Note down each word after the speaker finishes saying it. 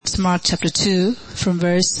Mark chapter 2 from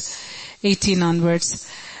verse 18 onwards.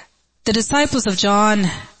 The disciples of John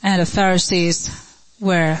and the Pharisees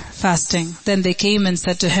were fasting. Then they came and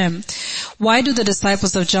said to him, "Why do the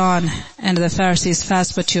disciples of John and the Pharisees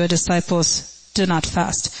fast, but your disciples do not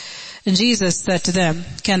fast?" And Jesus said to them,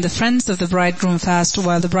 "Can the friends of the bridegroom fast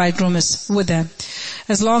while the bridegroom is with them?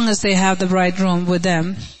 As long as they have the bridegroom with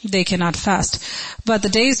them, they cannot fast. But the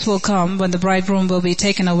days will come when the bridegroom will be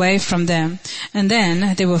taken away from them, and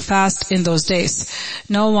then they will fast in those days.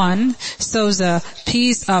 No one sews a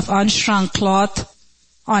piece of unshrunk cloth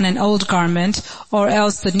on an old garment, or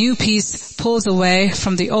else the new piece pulls away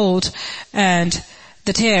from the old, and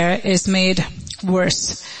the tear is made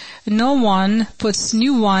worse. No one puts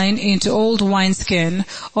new wine into old wineskin,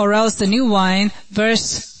 or else the new wine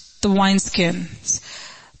bursts the wineskins.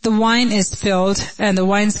 The wine is spilled, and the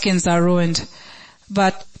wineskins are ruined.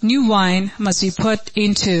 But new wine must be put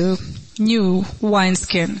into new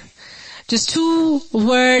wineskin." Just two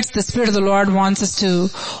words the Spirit of the Lord wants us to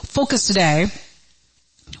focus today.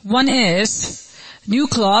 One is new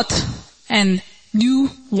cloth and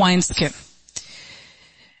new wineskin.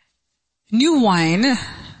 New wine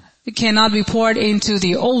cannot be poured into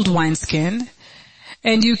the old wineskin,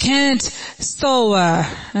 and you can't sew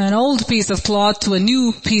an old piece of cloth to a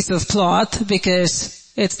new piece of cloth because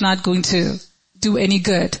it's not going to do any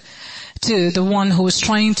good to the one who is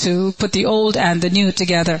trying to put the old and the new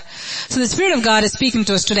together. So the Spirit of God is speaking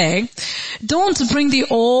to us today. Don't bring the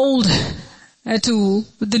old to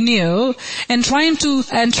the new and try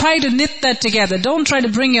to knit that together. Don't try to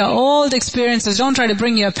bring your old experiences. Don't try to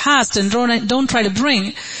bring your past, and don't try to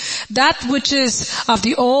bring that which is of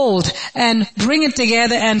the old and bring it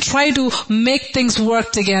together and try to make things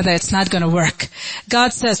work together. It's not going to work.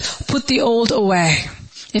 God says, put the old away.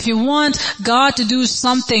 If you want God to do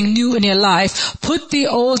something new in your life, put the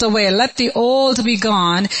old away. Let the old be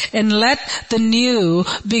gone and let the new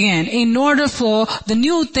begin. In order for the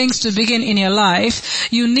new things to begin in your life,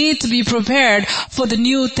 you need to be prepared for the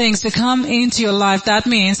new things to come into your life. That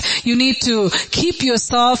means you need to keep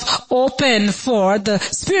yourself open for the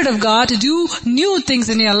Spirit of God to do new things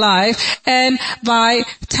in your life. And by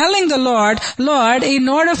telling the Lord, in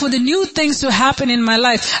order for the new things to happen in my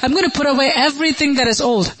life, I'm going to put away everything that is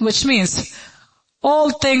old. Which means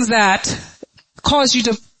all things that cause you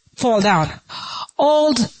to fall down.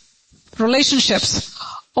 Old relationships,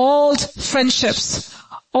 old friendships,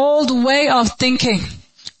 old way of thinking,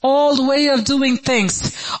 old way of doing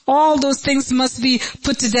things. All those things must be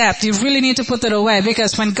put to death. You really need to put that away,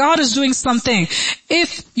 because when God is doing something,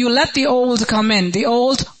 if you let the old come in, the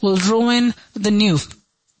old will ruin the new.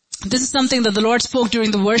 This is something that the Lord spoke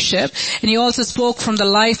during the worship, and He also spoke from the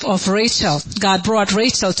life of Rachel. God brought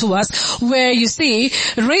Rachel to us, where you see,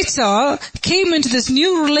 Rachel came into this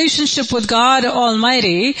new relationship with God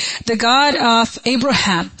Almighty, the God of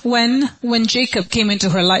Abraham, when Jacob came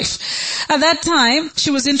into her life. At that time,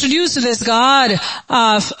 she was introduced to this God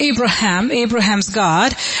of Abraham, Abraham's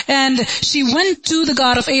God, and she went to the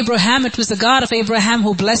God of Abraham. It was the God of Abraham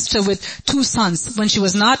who blessed her with 2 sons when she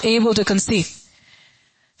was not able to conceive.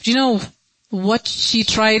 Do you know what she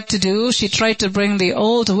tried to do? She tried to bring the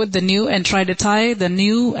old with the new and try to tie the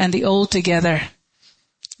new and the old together.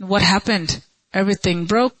 What happened? Everything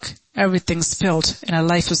broke, everything spilled, and her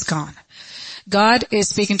life was gone. God is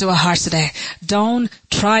speaking to our hearts today. Don't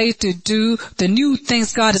try to do the new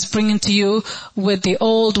things God is bringing to you with the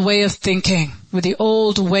old way of thinking, with the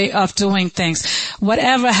old way of doing things.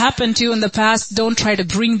 Whatever happened to you in the past, don't try to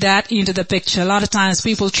bring that into the picture. A lot of times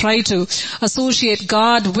people try to associate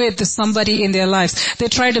God with somebody in their lives. They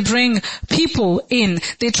try to bring people in.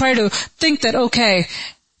 They try to think that, okay,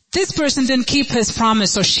 this person didn't keep his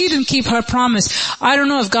promise, or she didn't keep her promise. I don't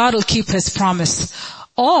know if God will keep His promise.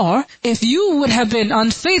 Or if you would have been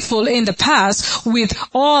unfaithful in the past with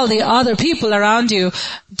all the other people around you,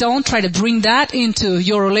 don't try to bring that into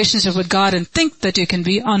your relationship with God and think that you can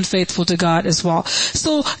be unfaithful to God as well.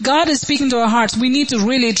 So God is speaking to our hearts. We need to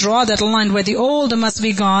really draw that line where the old must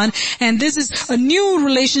be gone, and this is a new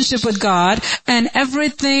relationship with God, and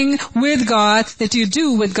everything with God that you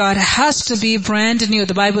do with God has to be brand new.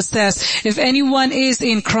 The Bible says, if anyone is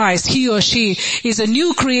in Christ, he or she is a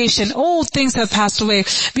new creation. All things have passed away.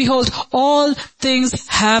 Behold, all things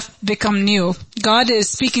have become new. God is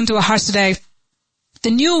speaking to our hearts today. The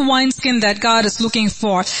new wineskin that God is looking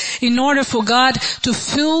for, in order for God to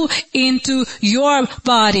fill into your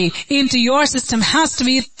body, into your system, has to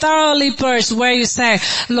be thoroughly purged, where you say,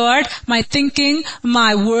 Lord, my thinking,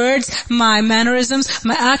 my words, my mannerisms,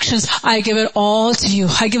 my actions, I give it all to you.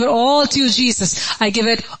 I give it all to you, Jesus. I give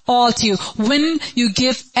it all to you. When you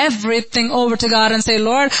give everything over to God and say,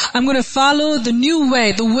 Lord, I'm going to follow the new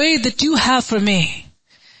way, the way that you have for me,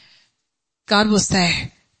 God will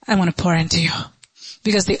say, I want to pour into you.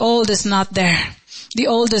 Because the old is not there. The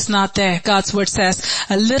old is not there. God's word says,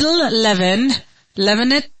 a little leaven,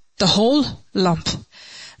 leaven it, the whole lump.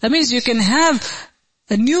 That means you can have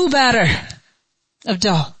a new batter of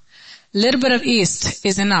dough. A little bit of yeast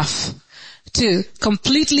is enough to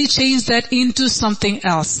completely change that into something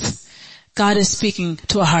else. God is speaking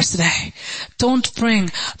to our hearts today. Don't bring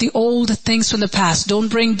the old things from the past. Don't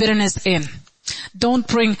bring bitterness in. Don't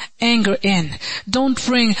bring anger in. Don't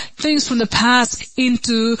bring things from the past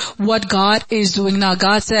into what God is doing now.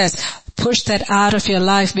 God says, push that out of your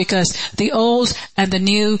life, because the old and the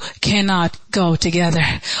new cannot go together.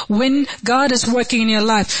 When God is working in your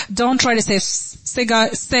life, don't try to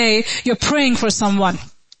say you're praying for someone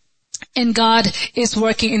and God is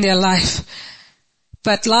working in their life.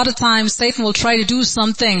 But a lot of times Satan will try to do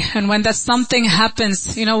something, and when that something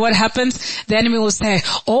happens, you know what happens? The enemy will say,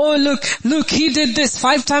 oh look, he did this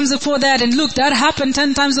 5 times before that, and look, that happened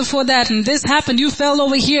 10 times before that, and this happened, you fell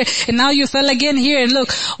over here, and now you fell again here, and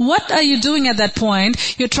look, what are you doing at that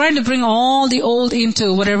point? You're trying to bring all the old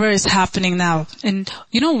into whatever is happening now. And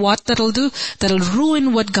you know what that'll do? That'll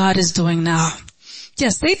ruin what God is doing now.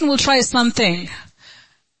 Yes, Satan will try something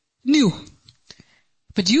new.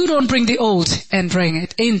 But you don't bring the old and bring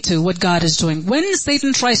it into what God is doing. When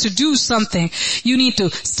Satan tries to do something, you need to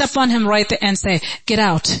step on him right there and say, get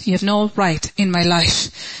out. You have no right in my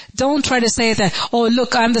life. Don't try to say that, oh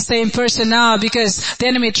look, I'm the same person now because the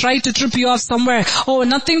enemy tried to trip you off somewhere. Oh,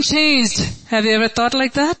 nothing changed. Have you ever thought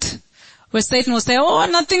like that? Where Satan will say, oh,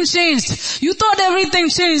 nothing changed. You thought everything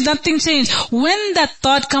changed, nothing changed. When that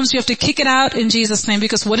thought comes, you have to kick it out in Jesus' name,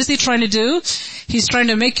 because what is he trying to do? He's trying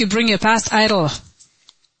to make you bring your past idol.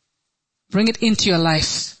 Bring it into your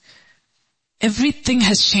life. Everything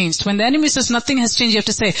has changed. When the enemy says nothing has changed, you have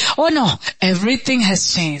to say, oh no, everything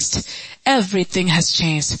has changed. Everything has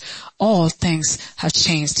changed. All things have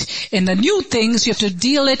changed. In the new things, you have to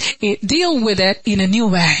deal with it in a new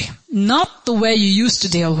way. Not the way you used to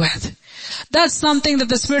deal with. That's something that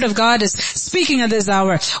the Spirit of God is speaking at this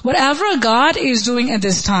hour. Whatever God is doing at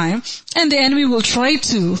this time, and the enemy will try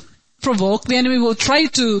to provoke, the enemy will try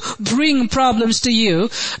to bring problems to you,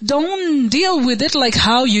 don't deal with it like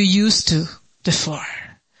how you used to before.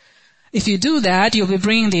 If you do that, you'll be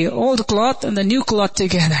bringing the old cloth and the new cloth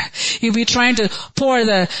together. You'll be trying to pour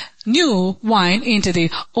the new wine into the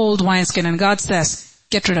old wineskin, and God says,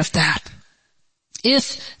 get rid of that.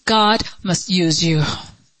 If God must use you,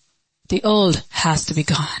 the old has to be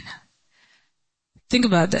gone. Think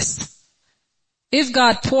about this. If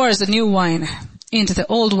God pours the new wine into the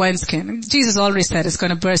old wineskin, Jesus already said it's going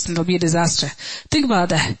to burst and it'll be a disaster. Think about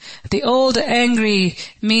that. The old, angry,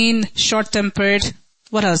 mean, short-tempered,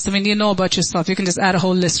 what else? I mean, you know about yourself. You can just add a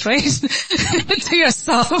whole list, right? to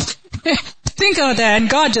yourself. Think of that, and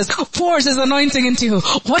God just pours His anointing into you.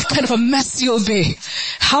 What kind of a mess you'll be.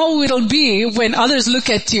 How it'll be when others look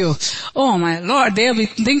at you. Oh my Lord, they'll be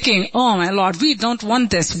thinking, oh my Lord, we don't want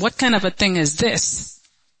this. What kind of a thing is this?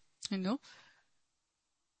 You know?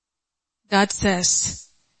 God says,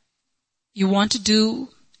 you want to do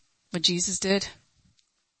what Jesus did?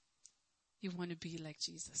 You want to be like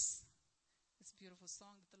Jesus. This beautiful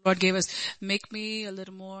song that the Lord gave us. Make me a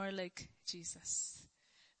little more like Jesus.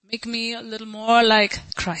 Make me a little more like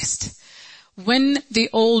Christ. When the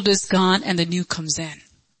old is gone and the new comes in,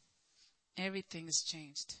 everything is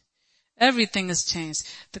changed. Everything is changed.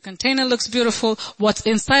 The container looks beautiful. What's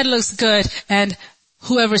inside looks good. And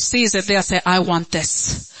whoever sees it, they'll say, I want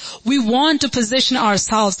this. We want to position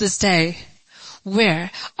ourselves this day where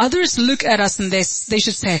others look at us and they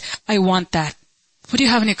should say, I want that. What do you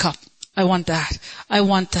have in your cup? I want that. I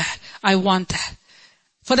want that. I want that.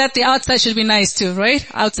 For that, the outside should be nice too, right?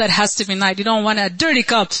 Outside has to be nice. You don't want a dirty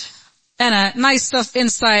cup and a nice stuff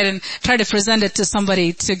inside and try to present it to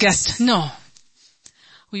somebody, to a guest. No.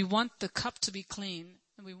 We want the cup to be clean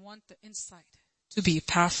and we want the inside to be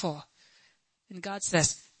powerful. And God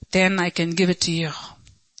says, then I can give it to you,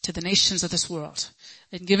 to the nations of this world.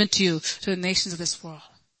 And give it to you, to the nations of this world.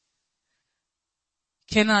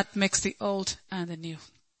 Cannot mix the old and the new.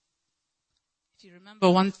 If you remember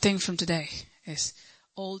one thing from today is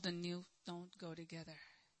old and new don't go together.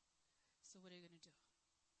 So what are you going to do?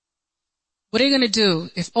 What are you going to do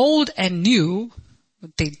if old and new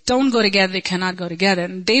They don't go together, they cannot go together,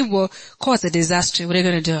 and they will cause a disaster. What are you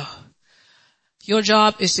going to do? Your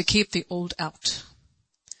job is to keep the old out.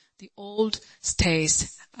 The old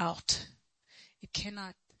stays out. It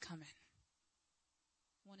cannot come in.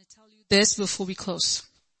 I want to tell you this before we close.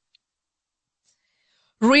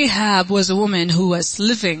 Rahab was a woman who was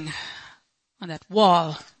living on that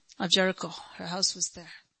wall of Jericho. Her house was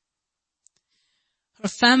there. Her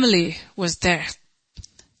family was there.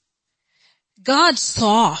 God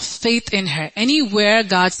saw faith in her. Anywhere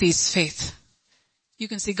God sees faith, you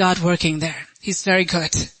can see God working there. He's very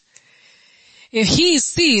good. If He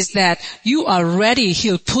sees that you are ready,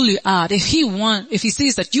 He'll pull you out. If He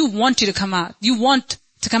sees that you want to come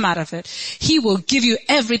out of it, He will give you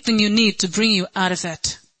everything you need to bring you out of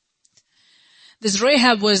it. This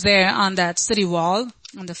Rahab was there on that city wall,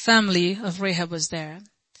 and the family of Rahab was there.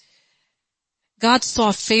 God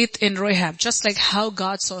saw faith in Rahab, just like how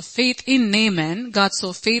God saw faith in Naaman. God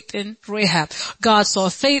saw faith in Rahab. God saw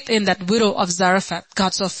faith in that widow of Zarephath.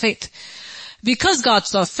 God saw faith. Because God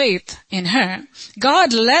saw faith in her,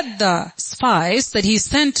 God led the spies that He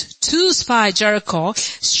sent to spy Jericho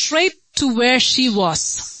straight to where she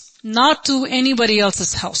was, not to anybody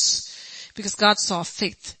else's house, because God saw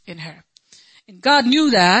faith in her. And God knew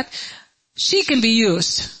that she can be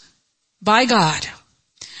used by God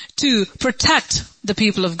to protect the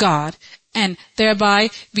people of God and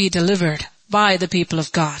thereby be delivered by the people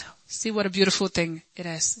of God. See what a beautiful thing it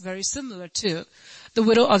is. Very similar to the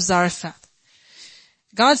widow of Zarephath.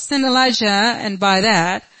 God sent Elijah, and by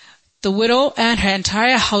that, the widow and her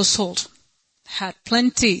entire household had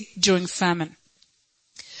plenty during famine.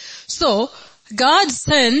 So, God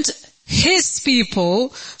sent His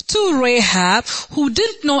people to Rahab, who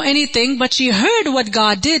didn't know anything, but she heard what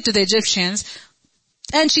God did to the Egyptians.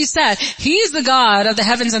 And she said, He is the God of the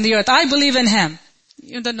heavens and the earth. I believe in Him.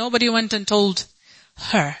 Even though nobody went and told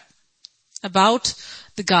her about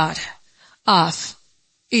the God of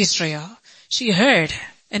Israel. She heard.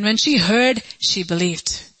 And when she heard, she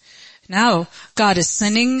believed. Now, God is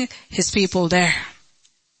sending His people there.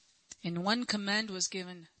 And one command was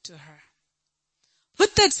given to her.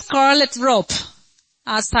 Put that scarlet rope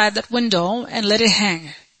outside that window and let it hang.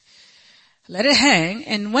 Let it hang,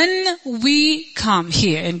 and when we come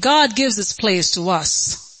here and God gives this place to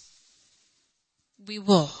us, we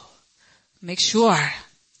will make sure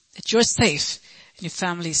that you're safe and your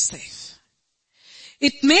family is safe.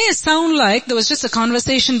 It may sound like there was just a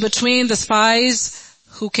conversation between the spies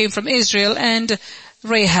who came from Israel and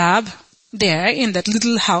Rahab there in that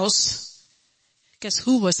little house. Guess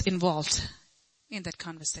who was involved in that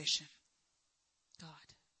conversation?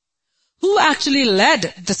 Who actually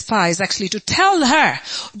led the spies actually to tell her,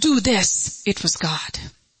 do this? It was God.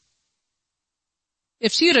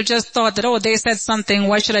 If she would have just thought that, they said something,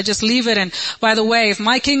 why should I just leave it? And by the way, if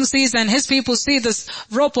my king sees and his people see this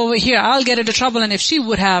rope over here, I'll get into trouble. And if she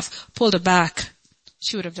would have pulled it back,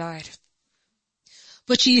 she would have died.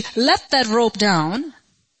 But she let that rope down.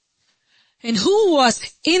 And who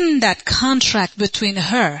was in that contract between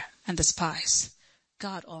her and the spies?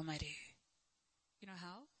 God Almighty.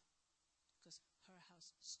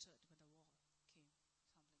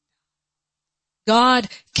 God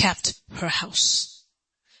kept her house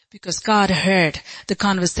because God heard the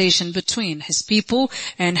conversation between His people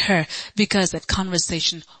and her, because that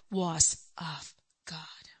conversation was of God.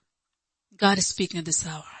 God is speaking at this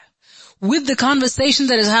hour. With the conversation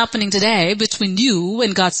that is happening today between you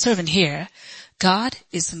and God's servant here, God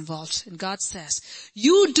is involved. And God says,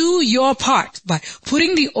 you do your part by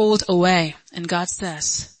putting the old away. And God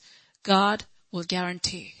says, God will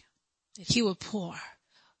guarantee that He will pour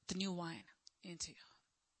the new wine into you.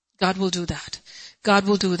 God will do that. God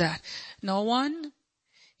will do that. No one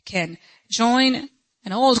can join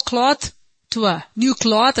an old cloth to a new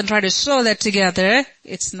cloth and try to sew that together.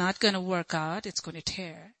 It's not going to work out. It's going to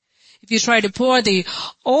tear. If you try to pour the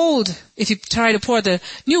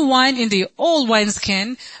new wine in the old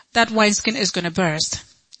wineskin, that wineskin is going to burst.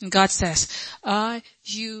 And God says, are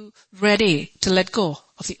you ready to let go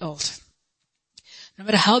of the old? No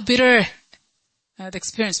matter how bitter the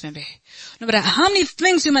experience may be. No matter how many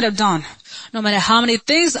things you might have done. No matter how many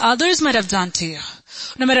things others might have done to you.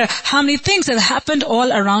 No matter how many things have happened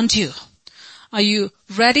all around you. Are you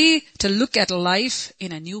ready to look at life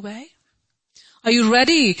in a new way? Are you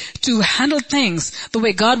ready to handle things the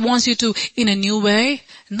way God wants you to in a new way?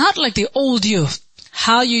 Not like the old you.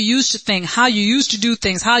 How you used to think, how you used to do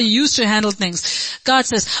things, how you used to handle things. God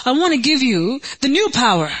says, I want to give you the new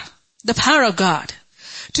power, the power of God,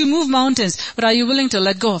 to move mountains, but are you willing to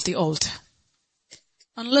let go of the old?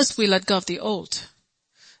 Unless we let go of the old,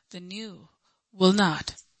 the new will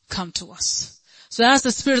not come to us. So as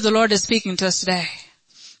the Spirit of the Lord is speaking to us today,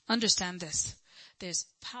 understand this. There's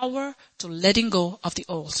power to letting go of the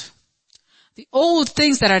old. The old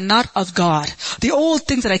things that are not of God. The old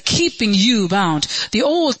things that are keeping you bound. The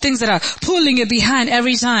old things that are pulling you behind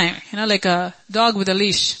every time. Like a dog with a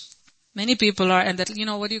leash. Many people are, and that,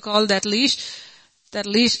 what do you call that leash? That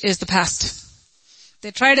leash is the past.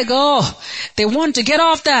 They try to go. They want to get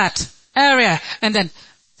off that area. And then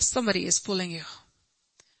somebody is pulling you.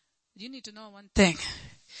 You need to know one thing.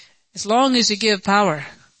 As long as you give power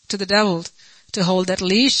to the devil to hold that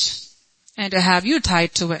leash and to have you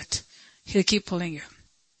tied to it, he'll keep pulling you.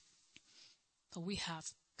 But we have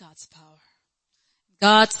God's power.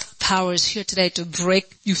 God's power is here today to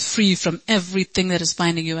break you free from everything that is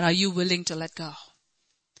binding you. And are you willing to let go?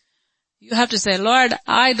 You have to say, Lord,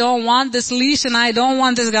 I don't want this leash and I don't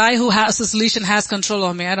want this guy who has this leash and has control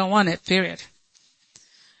of me. I don't want it, period.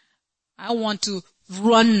 I want to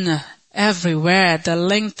run everywhere, the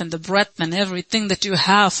length and the breadth and everything that you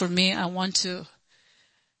have for me. I want to.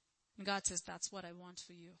 And God says, that's what I want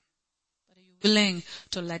for you. But are you willing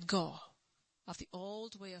to let go of the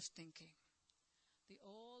old way of thinking? The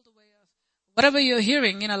old way of whatever you're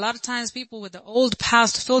hearing. A lot of times people with the old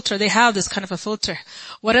past filter, they have this kind of a filter.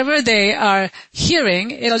 Whatever they are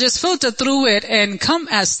hearing, it'll just filter through it and come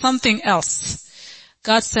as something else.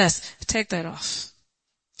 God says, take that off.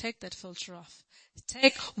 Take that filter off.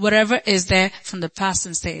 Take whatever is there from the past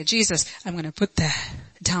and say, Jesus, I'm going to put that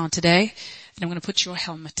down today, and I'm going to put your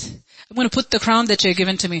helmet. I'm going to put the crown that you've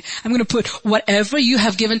given to me. I'm going to put whatever you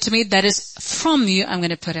have given to me that is from you, I'm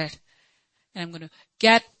going to put it. And I'm going to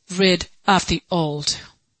get rid of the old.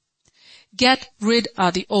 Get rid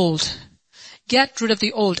of the old. Get rid of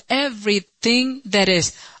the old. Everything that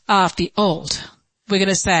is of the old. We're going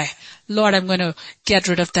to say, Lord, I'm going to get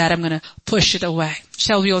rid of that. I'm going to push it away.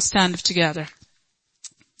 Shall we all stand up together?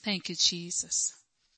 Thank you, Jesus.